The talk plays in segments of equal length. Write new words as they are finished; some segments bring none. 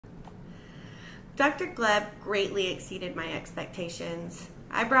Dr. Gleb greatly exceeded my expectations.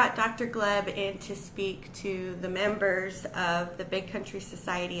 I brought Dr. Gleb in to speak to the members of the Big Country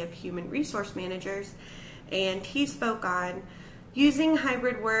Society of Human Resource Managers, and he spoke on using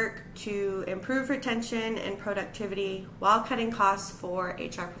hybrid work to improve retention and productivity while cutting costs for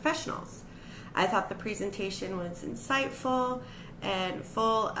HR professionals. I thought the presentation was insightful and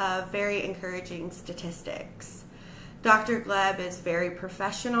full of very encouraging statistics. Dr. Gleb is very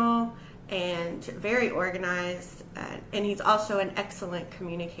professional and very organized, and he's also an excellent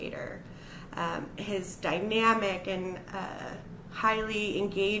communicator. His dynamic and highly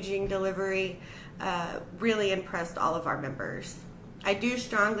engaging delivery really impressed all of our members. I do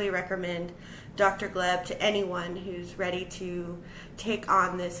strongly recommend Dr. Gleb to anyone who's ready to take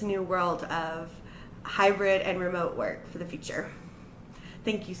on this new world of hybrid and remote work for the future.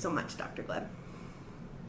 Thank you so much, Dr. Gleb.